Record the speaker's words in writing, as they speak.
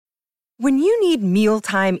When you need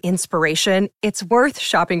mealtime inspiration, it's worth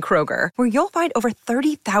shopping Kroger, where you'll find over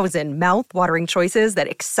 30,000 mouth-watering choices that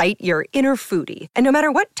excite your inner foodie. And no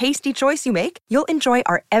matter what tasty choice you make, you'll enjoy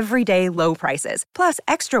our everyday low prices, plus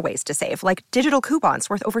extra ways to save, like digital coupons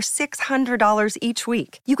worth over $600 each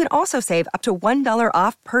week. You can also save up to $1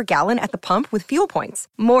 off per gallon at the pump with fuel points.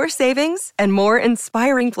 More savings and more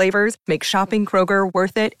inspiring flavors make shopping Kroger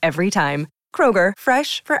worth it every time. Kroger,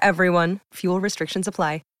 fresh for everyone. Fuel restrictions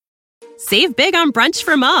apply. Save big on brunch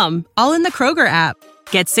for mom, all in the Kroger app.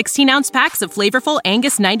 Get 16-ounce packs of flavorful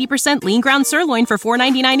Angus 90% lean ground sirloin for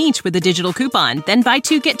 $4.99 each with a digital coupon. Then buy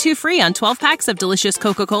 2, get 2 free on 12 packs of delicious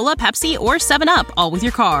Coca-Cola, Pepsi, or 7-Up, all with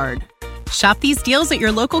your card. Shop these deals at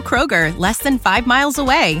your local Kroger, less than 5 miles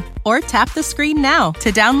away. Or tap the screen now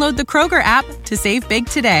to download the Kroger app to save big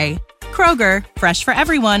today. Kroger, fresh for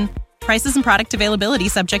everyone. Prices and product availability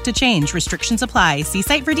subject to change. Restrictions apply. See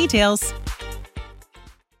site for details.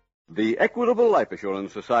 The Equitable Life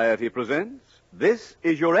Assurance Society presents This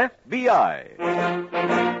Is Your FBI.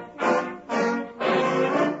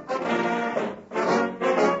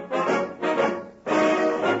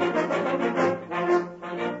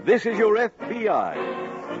 This is Your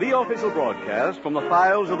FBI, the official broadcast from the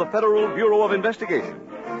files of the Federal Bureau of Investigation.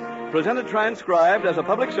 Presented transcribed as a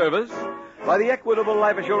public service by the Equitable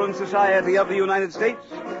Life Assurance Society of the United States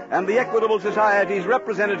and the Equitable Society's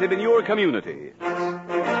representative in your community.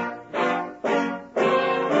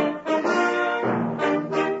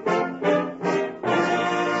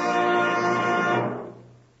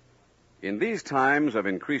 In these times of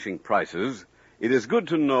increasing prices, it is good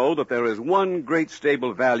to know that there is one great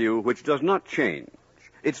stable value which does not change.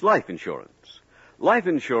 It's life insurance. Life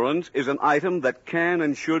insurance is an item that can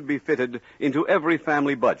and should be fitted into every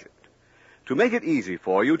family budget. To make it easy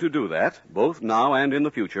for you to do that, both now and in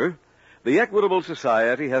the future, the Equitable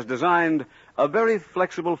Society has designed a very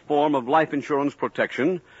flexible form of life insurance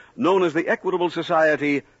protection known as the Equitable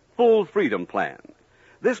Society Full Freedom Plan.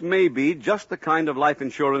 This may be just the kind of life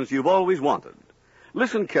insurance you've always wanted.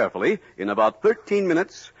 Listen carefully in about 13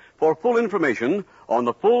 minutes for full information on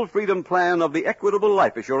the Full Freedom Plan of the Equitable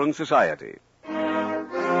Life Assurance Society.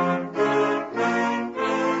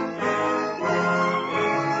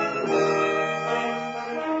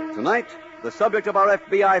 Tonight, the subject of our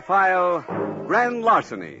FBI file, Grand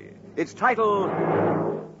Larceny. Its title,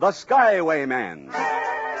 The Skywayman.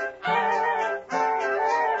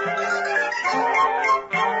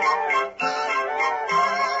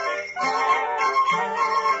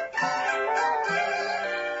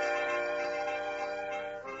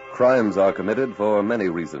 Crimes are committed for many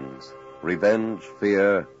reasons: revenge,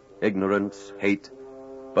 fear, ignorance, hate.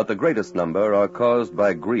 But the greatest number are caused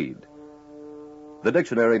by greed. The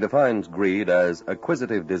dictionary defines greed as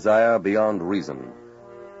acquisitive desire beyond reason.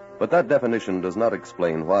 But that definition does not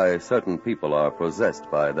explain why certain people are possessed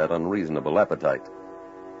by that unreasonable appetite.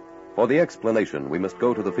 For the explanation, we must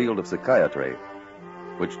go to the field of psychiatry,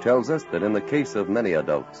 which tells us that in the case of many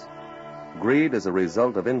adults, greed is a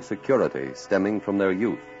result of insecurity stemming from their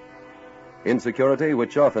youth. Insecurity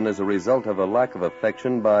which often is a result of a lack of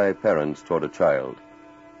affection by parents toward a child.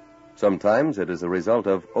 Sometimes it is a result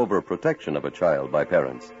of overprotection of a child by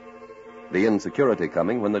parents. The insecurity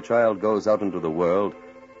coming when the child goes out into the world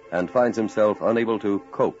and finds himself unable to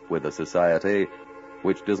cope with a society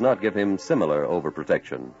which does not give him similar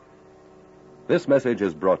overprotection. This message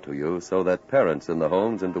is brought to you so that parents in the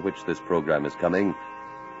homes into which this program is coming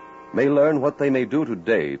may learn what they may do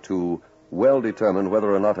today to well determine whether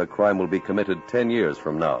or not a crime will be committed 10 years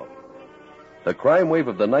from now. The crime wave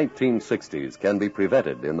of the 1960s can be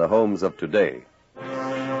prevented in the homes of today.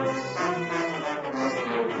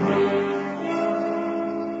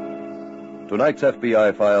 Tonight's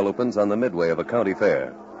FBI file opens on the midway of a county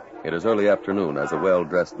fair. It is early afternoon as a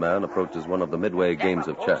well-dressed man approaches one of the midway games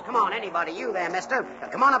of chess. Come on, anybody, you there, mister.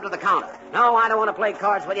 Come on up to the counter. No, I don't want to play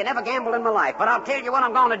cards with you. Never gambled in my life, but I'll tell you what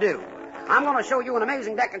I'm going to do. I'm going to show you an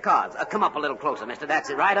amazing deck of cards. Come up a little closer, mister.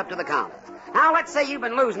 That's it, right up to the counter. Now, let's say you've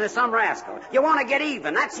been losing to some rascal. You want to get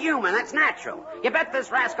even. That's human. That's natural. You bet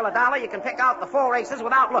this rascal $1, you can pick out the 4 aces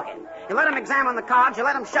without looking. You let him examine the cards. You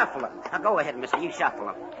let him shuffle them. Now, go ahead, mister. You shuffle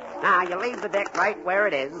them. Now, you leave the deck right where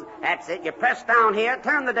it is. That's it. You press down here,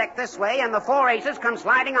 turn the deck this way, and the 4 aces come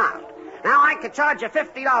sliding out. Now, I could charge you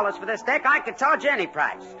 $50 for this deck. I could charge you any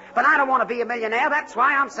price. But I don't want to be a millionaire. That's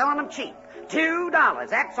why I'm selling them cheap. $2.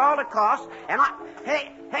 That's all it costs. And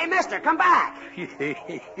Hey, mister, come back.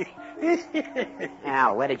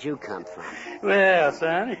 Al, where did you come from? Well,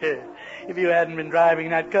 son, if you hadn't been driving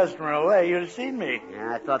that customer away, you'd have seen me.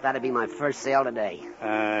 I thought that'd be my first sale today.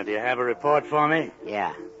 Do you have a report for me?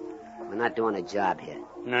 Yeah. We're not doing a job here.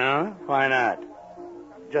 No? Why not?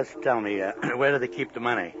 just tell me, where do they keep the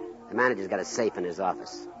money? The manager's got a safe in his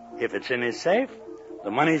office. If it's in his safe,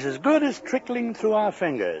 the money's as good as trickling through our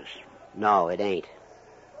fingers. No, it ain't.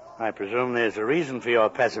 I presume there's a reason for your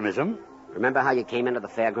pessimism. Remember how you came into the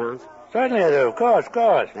fairgrounds? Certainly I do. Of course.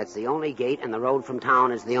 That's the only gate, and the road from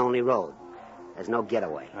town is the only road. There's no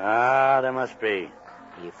getaway. Ah, there must be.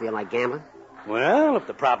 Do you feel like gambling? Well, if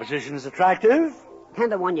the proposition's attractive.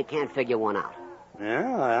 10 to 1, you can't figure one out.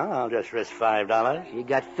 Yeah, well, I'll just risk $5. You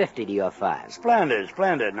got 50 to your 5.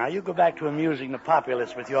 Splendid. Now you go back to amusing the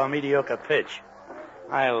populace with your mediocre pitch.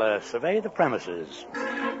 I'll survey the premises.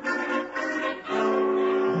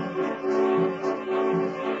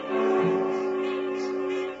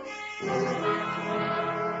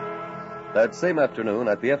 That same afternoon,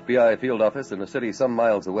 at the FBI field office in a city some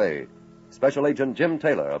miles away, Special Agent Jim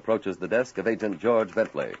Taylor approaches the desk of Agent George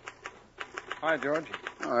Bentley. Hi, George.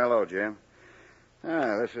 Oh, hello, Jim.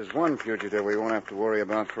 This is one fugitive we won't have to worry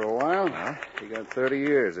about for a while. Huh? He got 30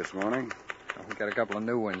 years this morning. We got a couple of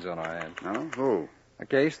new ones on our hands. No? Who? A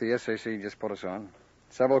case the SAC just put us on.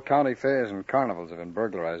 Several county fairs and carnivals have been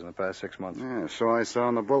burglarized in the past 6 months. Yeah, so I saw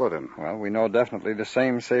in the bulletin. Well, we know definitely the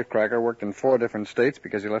same safecracker worked in 4 different states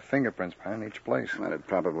because he left fingerprints behind each place. That'd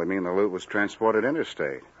probably mean the loot was transported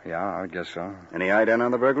interstate. Yeah, I guess so. Any ident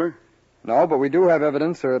on the burglar? No, but we do have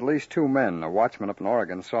evidence there are at least 2 men. A watchman up in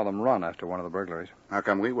Oregon saw them run after one of the burglaries. How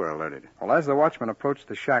come we were alerted? Well, as the watchman approached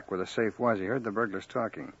the shack where the safe was, he heard the burglars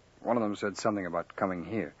talking. One of them said something about coming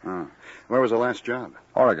here. Oh. Where was the last job?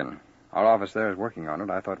 Oregon. Our office there is working on it.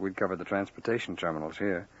 I thought we'd cover the transportation terminals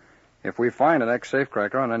here. If we find an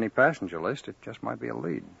ex-safecracker on any passenger list, it just might be a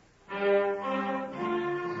lead.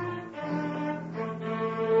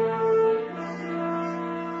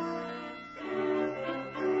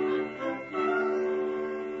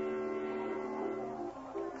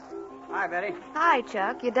 Hi, Betty. Hi,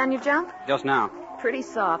 Chuck. You done your jump? Just now. Pretty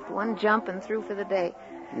soft. One jump and through for the day.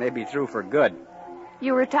 Maybe through for good.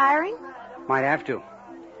 You retiring? Might have to.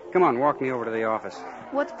 Come on, walk me over to the office.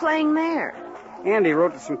 What's playing there? Andy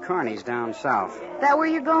wrote to some carnies down south. That where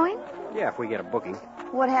you're going? Yeah, if we get a booking.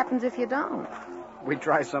 What happens if you don't? We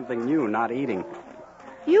try something new, not eating.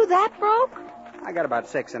 You that broke? I got about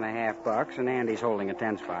 $6.50, and Andy's holding a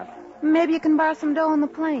 10 spot. Maybe you can borrow some dough on the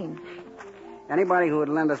plane. Anybody who would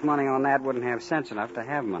lend us money on that wouldn't have sense enough to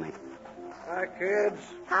have money. Hi, kids.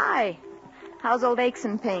 Hi. How's old aches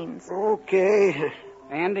and pains? Okay.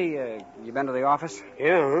 Andy, you been to the office?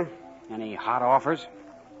 Yeah, huh? Any hot offers?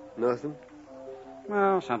 Nothing.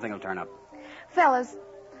 Well, something will turn up. Fellas,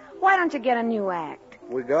 why don't you get a new act?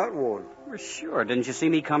 We got one. Well, sure. Didn't you see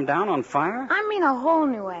me come down on fire? I mean a whole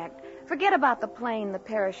new act. Forget about the plane, the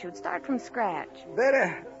parachute. Start from scratch.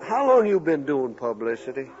 Betty, how long you been doing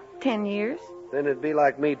publicity? 10 years. Then it'd be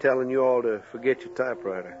like me telling you all to forget your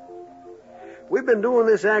typewriter. We've been doing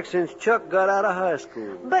this act since Chuck got out of high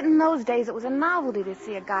school. But in those days, it was a novelty to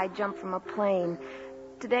see a guy jump from a plane.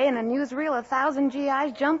 Today, in a newsreel, 1,000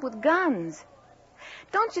 GIs jump with guns.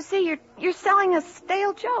 Don't you see, you're selling a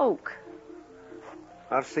stale joke.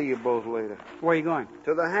 I'll see you both later. Where are you going?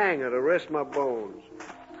 To the hangar to rest my bones.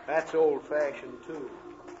 That's old-fashioned, too.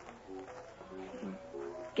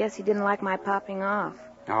 Guess he didn't like my popping off.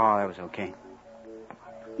 Oh, that was okay.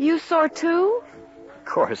 You sore, too? Of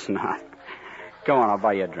course not. Go on, I'll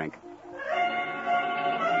buy you a drink.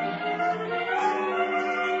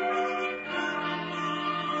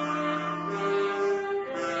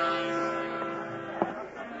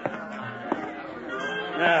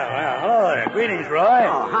 Well, hello there. Greetings, Roy.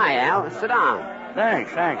 Oh, hi, Al. Sit down.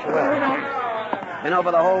 Thanks. Well, Been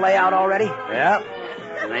over the whole layout already? yeah.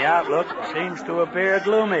 And the outlook seems to appear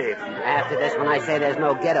gloomy. After this, when I say there's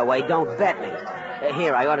no getaway, don't bet me.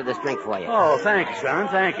 Here, I ordered this drink for you. Oh, thank you, son.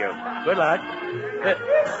 Thank you. Good luck.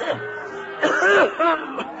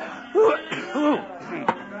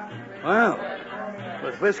 Well,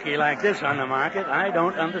 with whiskey like this on the market, I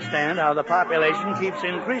don't understand how the population keeps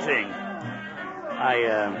increasing.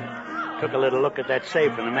 I took a little look at that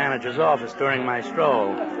safe in the manager's office during my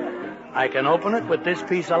stroll. I can open it with this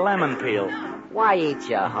piece of lemon peel. Why eat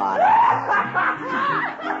your heart?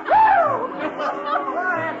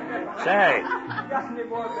 Say,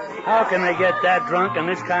 how can they get that drunk in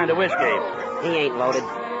this kind of whiskey? He ain't loaded.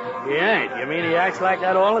 He ain't. You mean he acts like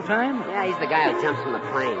that all the time? Yeah, he's the guy who jumps from the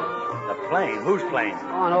plane. The plane? Whose plane?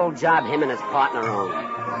 Oh, an old job him and his partner own.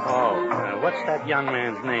 Oh, what's that young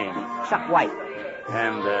man's name? Chuck White.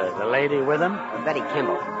 And the lady with him? Betty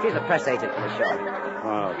Kimball. She's a press agent for the show.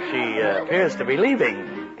 Oh, she appears to be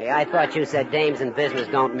leaving. Hey, I thought you said dames and business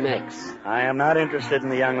don't mix. I am not interested in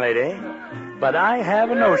the young lady, but I have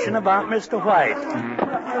a notion about Mr. White.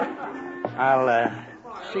 I'll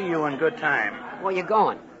see you in good time. Where you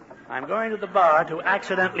going? I'm going to the bar to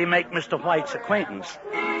accidentally make Mr. White's acquaintance.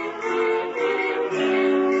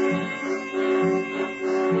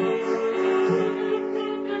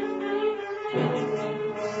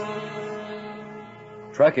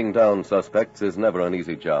 Tracking down suspects is never an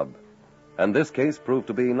easy job, and this case proved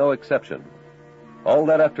to be no exception. All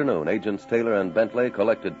that afternoon, Agents Taylor and Bentley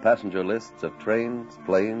collected passenger lists of trains,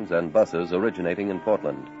 planes, and buses originating in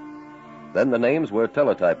Portland. Then the names were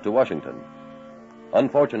teletyped to Washington.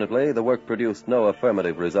 Unfortunately, the work produced no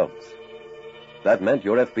affirmative results. That meant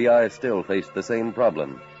your FBI still faced the same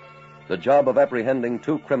problem: the job of apprehending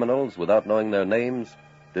two criminals without knowing their names,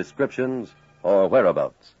 descriptions, or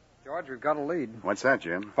whereabouts. George, we've got a lead. What's that,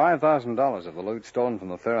 Jim? $5,000 of the loot stolen from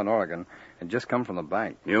the fair in Oregon had just come from the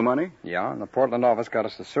bank. New money? Yeah, and the Portland office got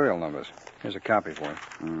us the serial numbers. Here's a copy for you.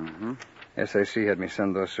 Mm-hmm. SAC had me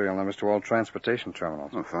send those serial numbers to all transportation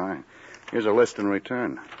terminals. Oh, fine. Here's a list in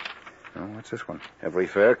return. Oh, what's this one? Every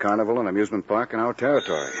fair, carnival, and amusement park in our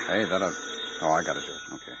territory. Hey, that'll... Oh, I got it,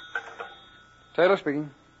 George. Okay. Taylor speaking.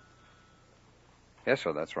 Yes,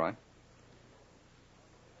 sir, that's right.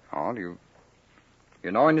 Oh, You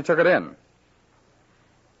know when you took it in?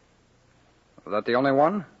 Was that the only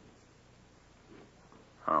one?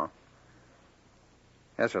 Oh.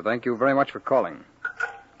 Yes, sir. Thank you very much for calling.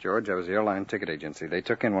 George, I was the airline ticket agency. They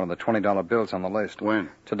took in one of the $20 bills on the list. When?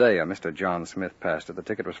 Today, Mr. John Smith passed it. The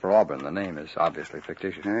ticket was for Auburn. The name is obviously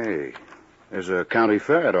fictitious. Hey, there's a county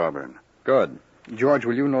fair at Auburn. Good. George,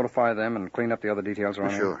 will you notify them and clean up the other details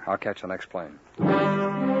around Sure. here? I'll catch the next plane.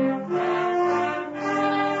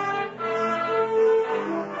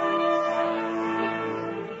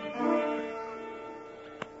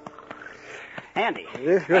 Andy.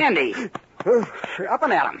 Andy. Up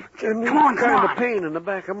and at him. Come on, kind of pain in the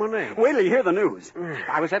back of my neck. Wait till you hear the news.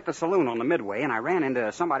 I was at the saloon on the Midway, and I ran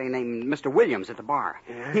into somebody named Mr. Williams at the bar.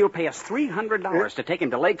 Yeah? He'll pay us $300 to take him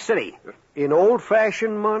to Lake City. In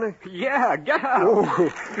old-fashioned money? Yeah, get up.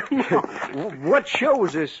 Oh. Come on. What show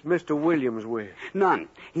is this Mr. Williams with? None.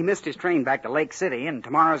 He missed his train back to Lake City, and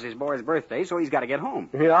tomorrow's his boy's birthday, so he's got to get home.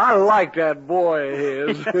 Yeah, I like that boy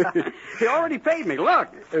of his. He already paid me. Look.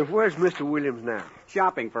 Where's Mr. Williams now?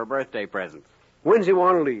 Shopping for a birthday present. When's he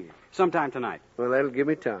want to leave? Sometime tonight. Well, that'll give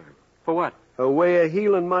me time. For what? A way of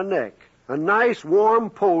healing my neck. A nice warm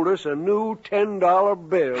poultice of new $10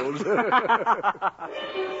 bills.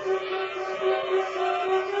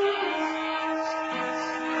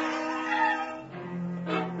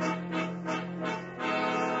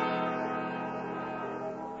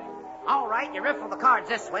 All right, you riffle the cards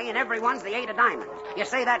this way, and everyone's the 8 of diamonds. You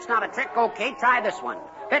say that's not a trick? Okay, try this one.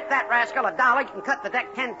 Bet that rascal $1, you can cut the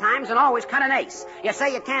deck 10 times and always cut an ace. You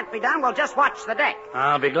say it can't be done? Well, just watch the deck.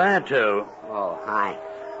 I'll be glad to. Oh, hi.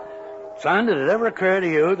 Son, did it ever occur to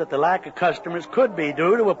you that the lack of customers could be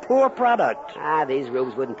due to a poor product? These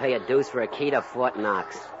rubes wouldn't pay a deuce for a key to Fort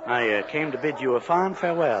Knox. I came to bid you a fond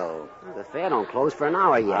farewell. Well, the fair don't close for an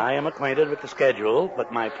hour yet. I am acquainted with the schedule,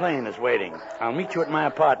 but my plane is waiting. I'll meet you at my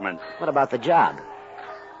apartment. What about the job?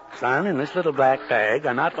 Son, in this little black bag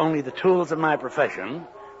are not only the tools of my profession,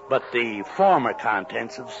 but the former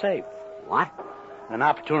contents of the safe. What? An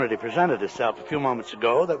opportunity presented itself a few moments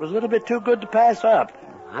ago that was a little bit too good to pass up.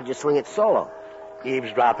 How'd you swing it solo?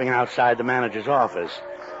 Eavesdropping outside the manager's office.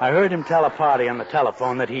 I heard him tell a party on the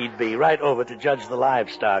telephone that he'd be right over to judge the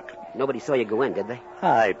livestock. Nobody saw you go in, did they?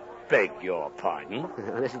 I beg your pardon.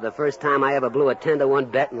 This is the first time I ever blew a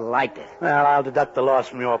 10-to-1 bet and liked it. Well, I'll deduct the loss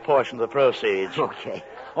from your portion of the proceeds. Okay.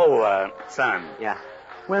 Oh, son. Yeah?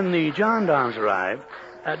 When the gendarmes arrive,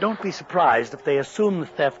 don't be surprised if they assume the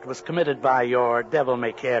theft was committed by your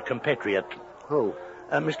devil-may-care compatriot. Who?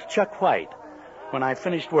 Mr. Chuck White. When I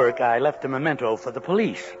finished work, I left a memento for the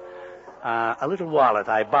police. A little wallet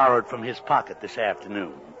I borrowed from his pocket this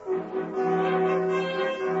afternoon.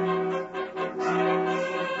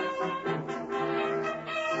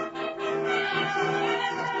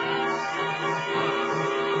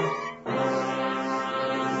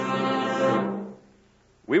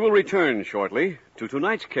 We will return shortly to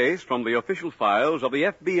tonight's case from the official files of the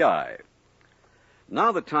FBI.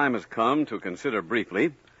 Now the time has come to consider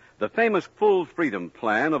briefly the famous Full Freedom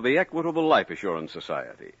Plan of the Equitable Life Assurance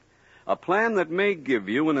Society. A plan that may give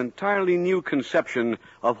you an entirely new conception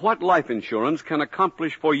of what life insurance can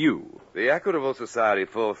accomplish for you. The Equitable Society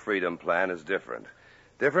Full Freedom Plan is different.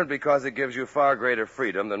 Different because it gives you far greater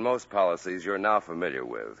freedom than most policies you're now familiar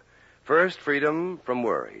with. First, freedom from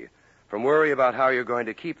worry. From worry about how you're going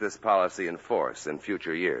to keep this policy in force in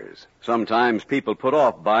future years. Sometimes people put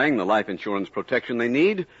off buying the life insurance protection they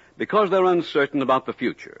need because they're uncertain about the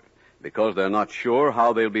future, because they're not sure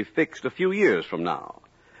how they'll be fixed a few years from now.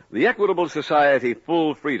 The Equitable Society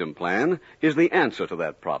Full Freedom Plan is the answer to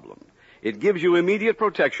that problem. It gives you immediate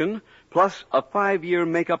protection plus a 5-year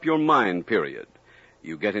make-up-your-mind period.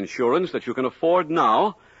 You get insurance that you can afford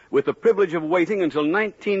now with the privilege of waiting until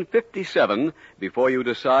 1957 before you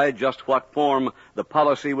decide just what form the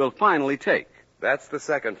policy will finally take. That's the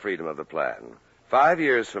second freedom of the plan. 5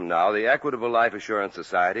 years from now, the Equitable Life Assurance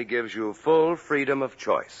Society gives you full freedom of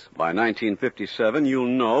choice. By 1957, you'll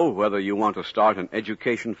know whether you want to start an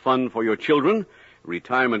education fund for your children,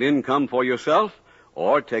 retirement income for yourself,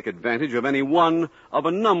 or take advantage of any one of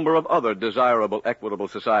a number of other desirable Equitable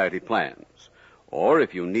Society plans. Or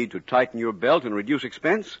if you need to tighten your belt and reduce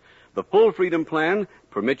expense, the Full Freedom Plan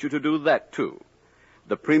permits you to do that, too.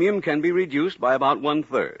 The premium can be reduced by about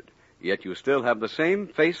 1/3, yet you still have the same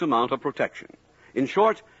face amount of protection. In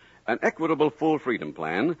short, an Equitable Full Freedom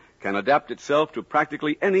Plan can adapt itself to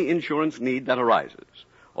practically any insurance need that arises.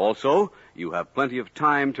 Also, you have plenty of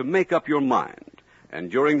time to make up your mind.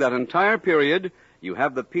 And during that entire period, you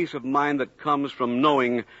have the peace of mind that comes from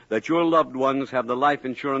knowing that your loved ones have the life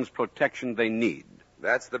insurance protection they need.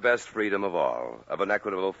 That's the best freedom of all, of an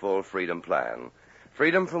Equitable Full Freedom Plan.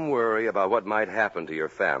 Freedom from worry about what might happen to your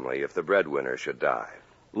family if the breadwinner should die.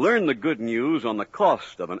 Learn the good news on the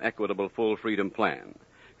cost of an Equitable Full Freedom Plan.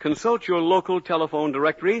 Consult your local telephone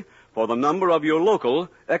directory for the number of your local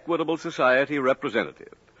Equitable Society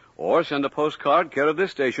representative. Or send a postcard care of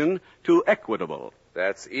this station to Equitable.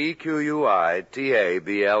 That's EQUITABLE.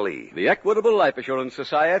 The Equitable Life Assurance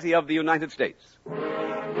Society of the United States.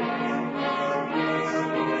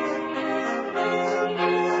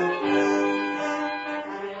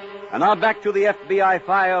 And now back to the FBI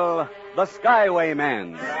file, The Skyway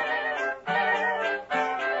Man.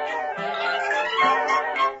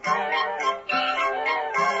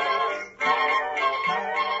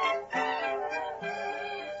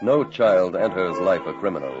 No child enters life a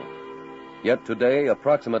criminal. Yet today,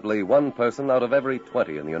 approximately 1 person out of every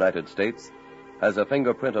 20 in the United States has a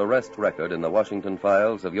fingerprint arrest record in the Washington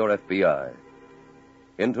files of your FBI.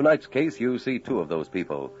 In tonight's case, you see 2 of those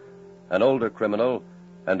people, an older criminal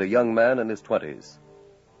and a young man in his 20s.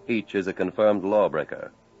 Each is a confirmed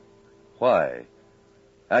lawbreaker. Why?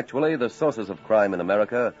 Actually, the sources of crime in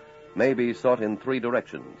America may be sought in 3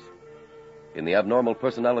 directions. In the abnormal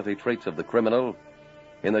personality traits of the criminal,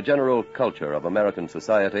 in the general culture of American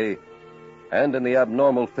society, and in the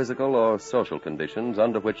abnormal physical or social conditions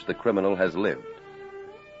under which the criminal has lived.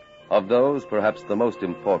 Of those, perhaps the most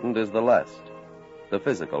important is the last, the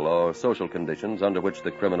physical or social conditions under which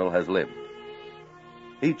the criminal has lived.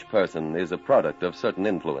 Each person is a product of certain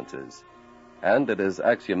influences, and it is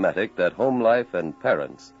axiomatic that home life and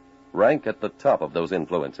parents rank at the top of those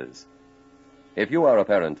influences. If you are a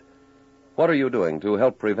parent, what are you doing to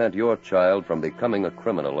help prevent your child from becoming a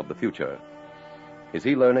criminal of the future? Is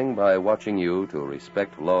he learning by watching you to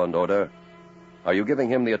respect law and order? Are you giving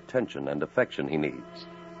him the attention and affection he needs?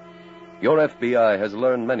 Your FBI has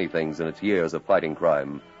learned many things in its years of fighting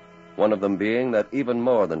crime, one of them being that even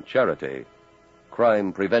more than charity,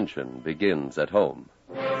 crime prevention begins at home.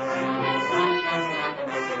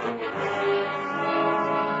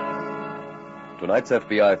 Tonight's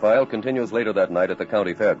FBI file continues later that night at the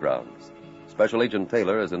county fairgrounds. Special Agent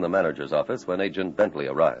Taylor is in the manager's office when Agent Bentley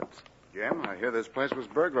arrives. Jim, I hear this place was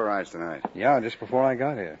burglarized tonight. Yeah, just before I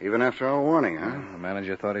got here. Even after our warning, huh? The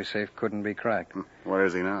manager thought his safe couldn't be cracked. Where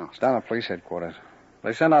is he now? It's down at police headquarters.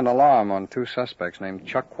 They sent out an alarm on 2 suspects named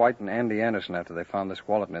Chuck White and Andy Anderson after they found this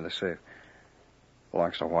wallet near the safe.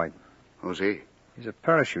 Belongs to White. Who's he? He's a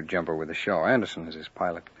parachute jumper with the show. Anderson is his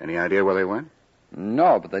pilot. Any idea where they went?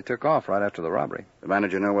 No, but they took off right after the robbery. The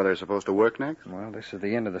manager know where they're supposed to work next? Well, this is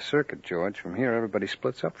the end of the circuit, George. From here, everybody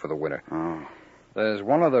splits up for the winter. Oh. There's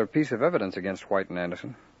one other piece of evidence against White and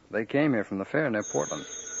Anderson. They came here from the fair near Portland.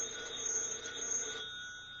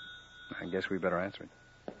 I guess we better answer it.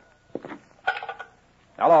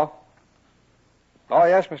 Hello? Oh,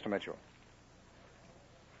 yes, Mr. Mitchell.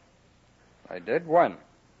 I did? When?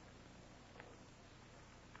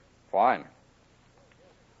 Fine.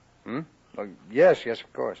 Oh, yes,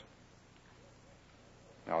 of course.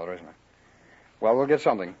 No, there isn't. Well, we'll get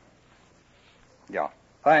something. Yeah.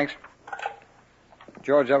 Thanks.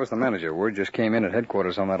 George, that was the manager. Word just came in at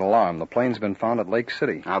headquarters on that alarm. The plane's been found at Lake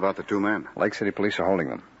City. How about the 2 men? Lake City police are holding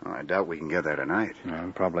them. Oh, I doubt we can get there tonight.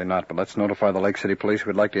 No, probably not, but let's notify the Lake City police.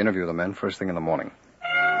 We'd like to interview the men first thing in the morning.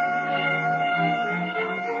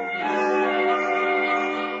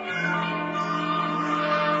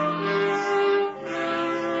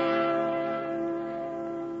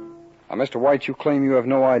 Now, Mr. White, you claim you have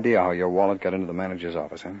no idea how your wallet got into the manager's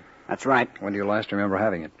office, huh? That's right. When do you last remember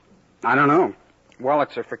having it? I don't know.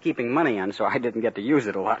 wallets are for keeping money in, so I didn't get to use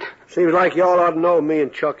it a lot. Seems like y'all ought to know me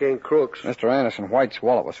and Chuck ain't crooks. Mr. Anderson, White's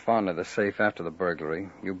wallet was found in the safe after the burglary.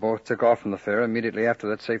 You both took off from the fair immediately after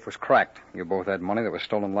that safe was cracked. You both had money that was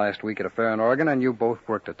stolen last week at a fair in Oregon, and you both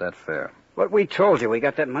worked at that fair. But we told you we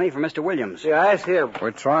got that money from Mr. Williams. Yeah, ask him.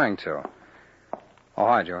 We're trying to. Oh,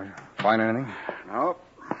 hi, George. Find anything? No.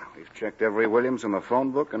 We've checked every Williams in the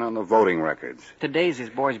phone book and on the voting records. Today's his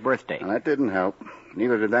boy's birthday. And that didn't help.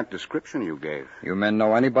 Neither did that description you gave. You men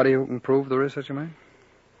know anybody who can prove there is such a man?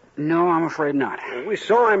 No, I'm afraid not. We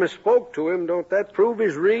saw him and spoke to him. Don't that prove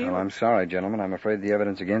he's real? Well, I'm sorry, gentlemen. I'm afraid the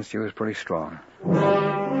evidence against you is pretty strong.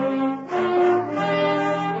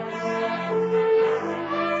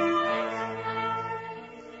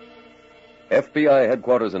 FBI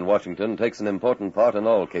headquarters in Washington takes an important part in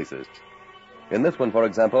all cases. In this one, for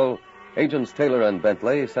example, Agents Taylor and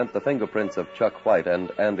Bentley sent the fingerprints of Chuck White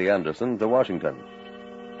and Andy Anderson to Washington,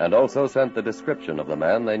 and also sent the description of the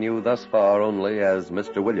man they knew thus far only as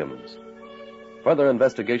Mr. Williams. Further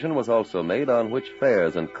investigation was also made on which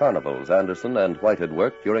fairs and carnivals Anderson and White had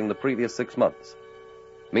worked during the previous 6 months.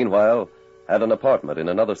 Meanwhile, at an apartment in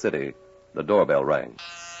another city, the doorbell rang.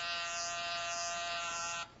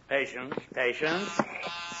 Patience.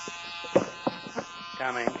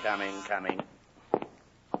 Coming.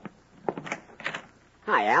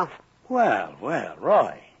 Hi, Al. Well,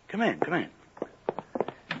 Roy. Come in.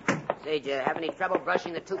 Say, did you have any trouble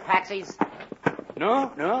brushing the two patsies?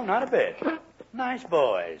 No, not a bit. Nice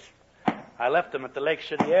boys. I left them at the Lake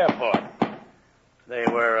City airport. They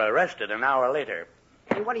were arrested an hour later.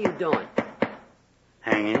 Hey, what are you doing?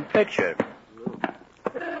 Hanging picture.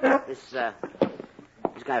 This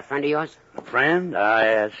guy a friend of yours? A friend?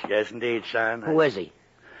 Ah, yes, indeed, son. Who is he?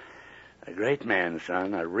 A great man,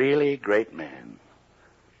 son. A really great man.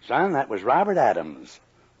 Son, that was Robert Adams,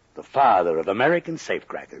 the father of American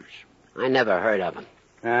safecrackers. I never heard of him.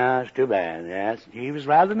 Ah, it's too bad, yes. He was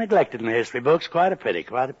rather neglected in the history books. Quite a pity.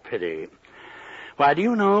 Why, do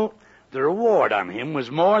you know, the reward on him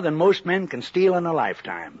was more than most men can steal in a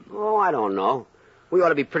lifetime. Oh, I don't know. We ought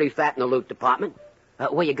to be pretty fat in the loot department.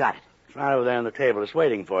 Where you got it? It's right over there on the table. It's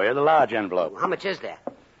waiting for you, the large envelope. How much is that?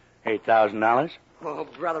 $8,000. Oh,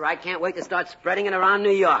 brother, I can't wait to start spreading it around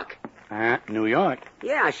New York. New York?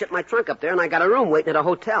 Yeah, I shipped my trunk up there, and I got a room waiting at a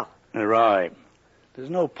hotel. Right. There's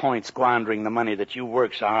no point squandering the money that you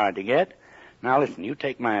work so hard to get. Now, listen, you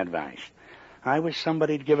take my advice. I wish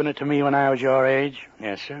somebody'd given it to me when I was your age.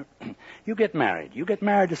 Yes, sir. You get married. You get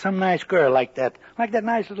married to some nice girl like that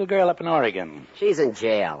nice little girl up in Oregon. She's in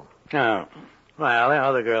jail. Oh. Well, there are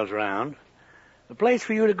other girls around. The place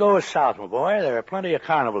for you to go is south, my boy. There are plenty of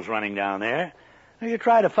carnivals running down there. Now, you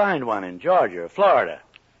try to find one in Georgia or Florida.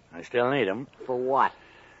 I still need 'em. For what?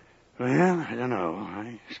 Well, I don't know.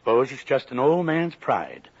 I suppose it's just an old man's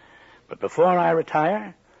pride. But before I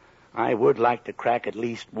retire, I would like to crack at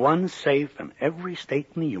least one safe in every state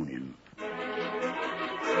in the Union.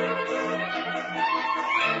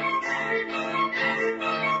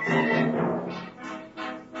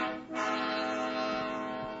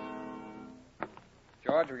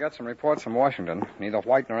 George, we got some reports from Washington. Neither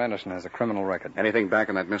White nor Anderson has a criminal record. Anything back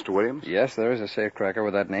on that Mr. Williams? Yes, there is a safecracker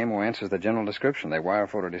with that name who answers the general description. They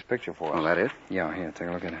wire-photoed his picture for us. Oh, that it? Yeah, here, take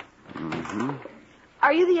a look at it. Mm-hmm.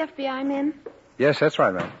 Are you the FBI men? Yes, that's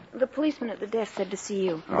right, ma'am. The policeman at the desk said to see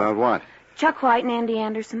you. About what? Chuck White and Andy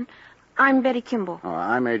Anderson. I'm Betty Kimball. Oh,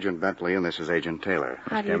 I'm Agent Bentley, and this is Agent Taylor.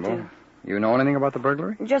 How do you Kimball. do? You know anything about the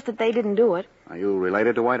burglary? Just that they didn't do it. Are you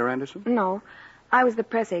related to White or Anderson? No. I was the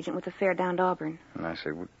press agent with the fair down to Auburn. I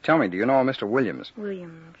see. Well, tell me, do you know a Mr. Williams?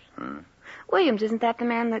 Williams. Williams, isn't that the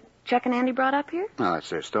man that Chuck and Andy brought up here? No, that's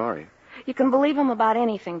their story. You can believe them about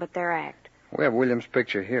anything but their act. We have Williams'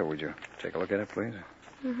 picture here. Would you take a look at it, please?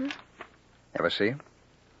 Mm-hmm. Ever see him?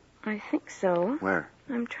 I think so. Where?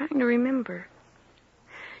 I'm trying to remember.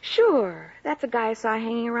 Sure. That's a guy I saw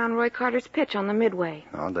hanging around Roy Carter's pitch on the Midway.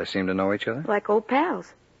 Oh, they seem to know each other? Like old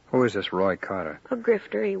pals. Who is this Roy Carter? A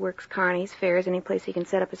grifter. He works carnies, fairs, any place he can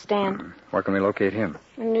set up a stand. Where can we locate him?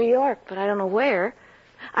 In New York, but I don't know where.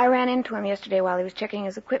 I ran into him yesterday while he was checking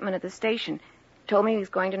his equipment at the station. Told me he was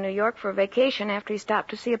going to New York for a vacation after he stopped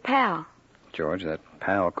to see a pal. George, that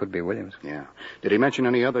pal could be Williams. Yeah. Did he mention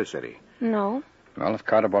any other city? No. Well, if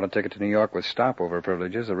Carter bought a ticket to New York with stopover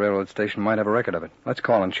privileges, the railroad station might have a record of it. Let's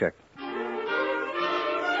call and check.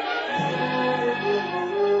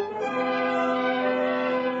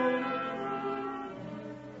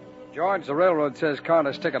 George, the railroad says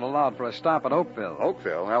Carter's ticket allowed for a stop at Oakville.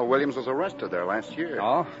 Oakville? Al Williams was arrested there last year.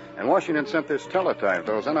 Oh? And Washington sent this teletype.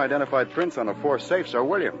 Those unidentified prints on the 4 safes are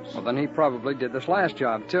Williams. Well, then he probably did this last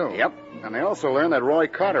job, too. Yep. And they also learned that Roy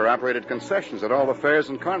Carter operated concessions at all the fairs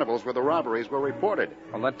and carnivals where the robberies were reported.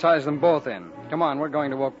 Well, that ties them both in. Come on, we're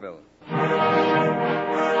going to Oakville.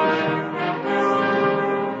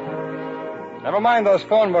 Never mind those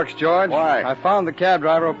phone books, George. Why? I found the cab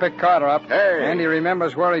driver who picked Carter up. Hey! And he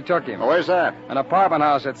remembers where he took him. Well, where's that? An apartment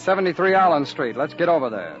house at 73 Allen Street. Let's get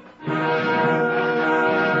over there.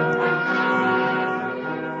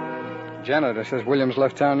 Janitor says Williams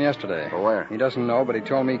left town yesterday. For where? He doesn't know, but he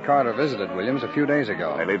told me Carter visited Williams a few days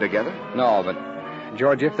ago. They live together? No, but,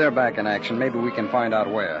 George, if they're back in action, maybe we can find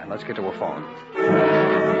out where. Let's get to a phone.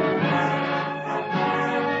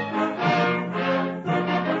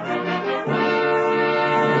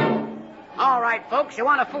 All right, folks, you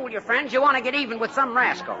want to fool your friends. You want to get even with some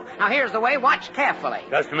rascal. Now, here's the way. Watch carefully.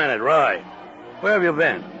 Just a minute, Roy. Where have you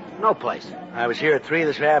been? No place. I was here at 3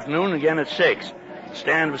 this afternoon, again at 6. The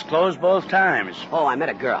stand was closed both times. Oh, I met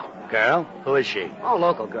a girl. Girl? Who is she? Oh,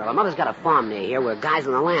 local girl. Her mother's got a farm near here where guys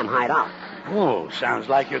and the lamb hide out. Oh, sounds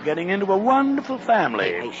like you're getting into a wonderful family.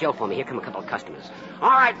 Hey, show for me. Here come a couple of customers. All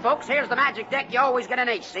right, folks, here's the magic deck. You always get an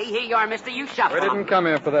ace. See, here you are, mister. You shuffle. We didn't come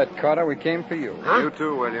here for that, Carter. We came for you. Huh? You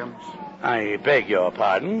too, Williams. I beg your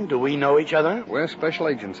pardon. Do we know each other? We're special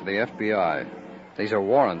agents of the FBI. These are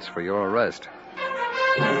warrants for your arrest.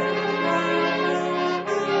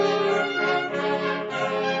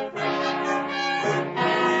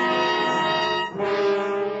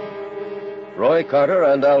 Roy Carter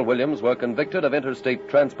and Al Williams were convicted of interstate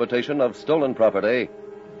transportation of stolen property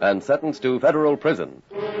and sentenced to federal prison.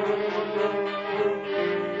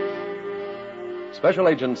 Special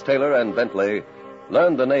agents Taylor and Bentley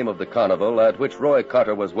learned the name of the carnival at which Roy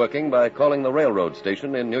Carter was working by calling the railroad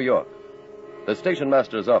station in New York. The station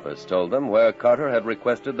master's office told them where Carter had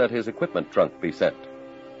requested that his equipment trunk be sent.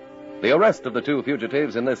 The arrest of the two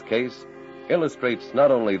fugitives in this case illustrates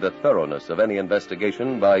not only the thoroughness of any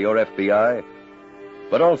investigation by your FBI,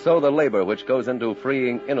 but also the labor which goes into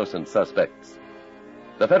freeing innocent suspects.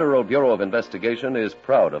 The Federal Bureau of Investigation is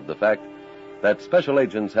proud of the fact that special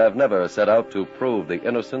agents have never set out to prove the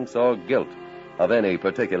innocence or guilt of any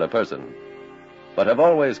particular person, but have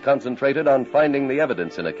always concentrated on finding the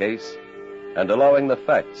evidence in a case and allowing the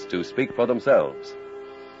facts to speak for themselves.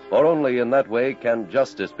 For only in that way can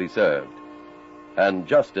justice be served. And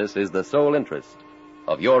justice is the sole interest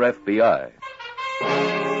of your FBI.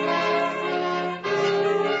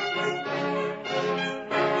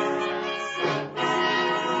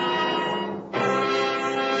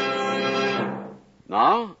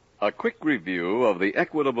 Now, a quick review of the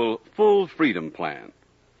Equitable Full Freedom Plan.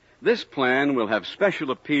 This plan will have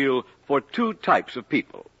special appeal for two types of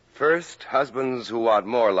people. First, husbands who want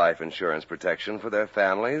more life insurance protection for their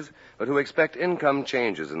families, but who expect income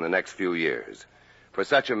changes in the next few years. For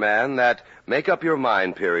such a man, that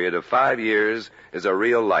make-up-your-mind period of 5 years is a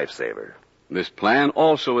real lifesaver. This plan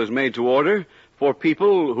also is made to order for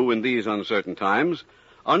people who, in these uncertain times,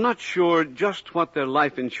 are not sure just what their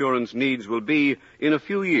life insurance needs will be in a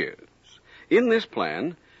few years. In this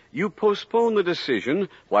plan, you postpone the decision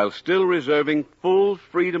while still reserving full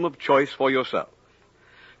freedom of choice for yourself.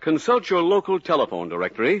 Consult your local telephone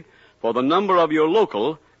directory for the number of your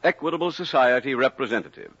local Equitable Society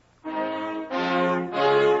representative.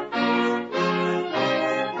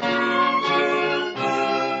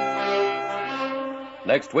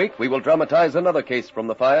 Next week, we will dramatize another case from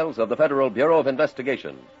the files of the Federal Bureau of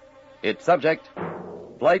Investigation. Its subject,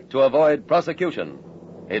 Flight to Avoid Prosecution.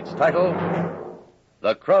 Its title,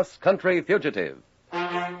 The Cross-Country Fugitive.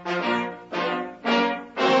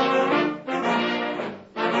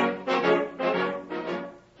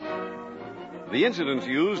 The incidents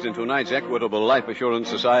used in tonight's Equitable Life Assurance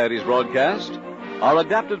Society's broadcast are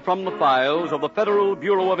adapted from the files of the Federal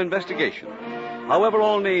Bureau of Investigation. However,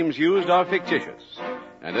 all names used are fictitious,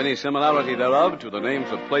 and any similarity thereof to the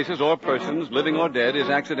names of places or persons, living or dead, is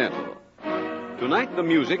accidental. Tonight, the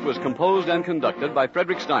music was composed and conducted by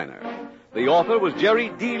Frederick Steiner. The author was Jerry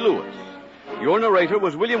D. Lewis. Your narrator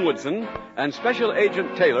was William Woodson, and Special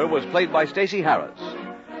Agent Taylor was played by Stacey Harris.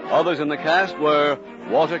 Others in the cast were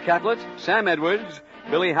Walter Catlett, Sam Edwards,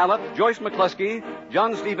 Billy Hallett, Joyce McCluskey,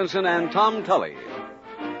 John Stevenson, and Tom Tully.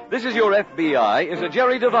 This is Your FBI is a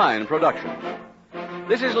Jerry Devine production.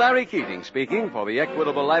 This is Larry Keating speaking for the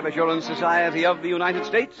Equitable Life Assurance Society of the United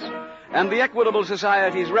States and the Equitable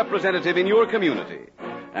Society's representative in your community,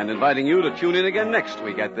 and inviting you to tune in again next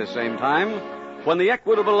week at this same time when the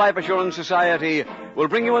Equitable Life Assurance Society will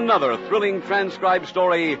bring you another thrilling transcribed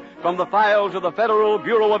story from the files of the Federal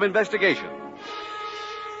Bureau of Investigation.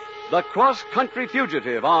 The Cross-Country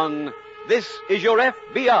Fugitive on This Is Your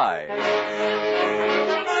FBI.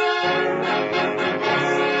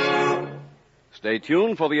 Stay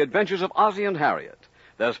tuned for the adventures of Ozzie and Harriet.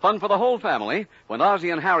 There's fun for the whole family when Ozzie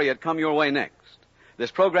and Harriet come your way next. This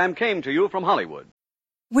program came to you from Hollywood.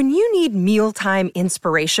 When you need mealtime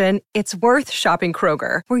inspiration, it's worth shopping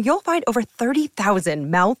Kroger, where you'll find over 30,000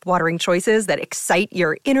 mouth-watering choices that excite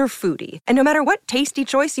your inner foodie. And no matter what tasty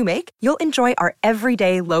choice you make, you'll enjoy our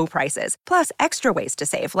everyday low prices, plus extra ways to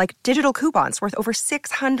save, like digital coupons worth over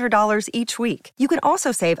 $600 each week. You can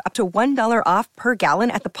also save up to $1 off per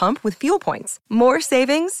gallon at the pump with fuel points. More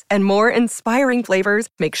savings and more inspiring flavors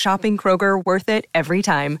make shopping Kroger worth it every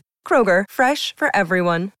time. Kroger, fresh for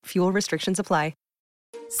everyone. Fuel restrictions apply.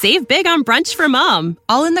 Save big on brunch for mom,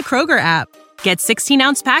 all in the Kroger app. Get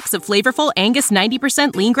 16-ounce packs of flavorful Angus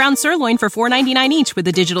 90% lean ground sirloin for $4.99 each with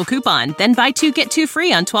a digital coupon. Then buy 2, get 2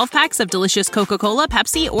 free on 12 packs of delicious Coca-Cola,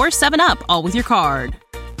 Pepsi, or 7-Up, all with your card.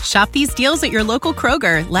 Shop these deals at your local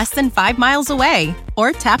Kroger, less than 5 miles away.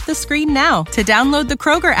 Or tap the screen now to download the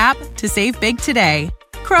Kroger app to save big today.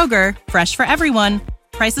 Kroger, fresh for everyone.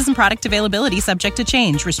 Prices and product availability subject to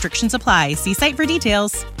change. Restrictions apply. See site for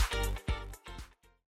details.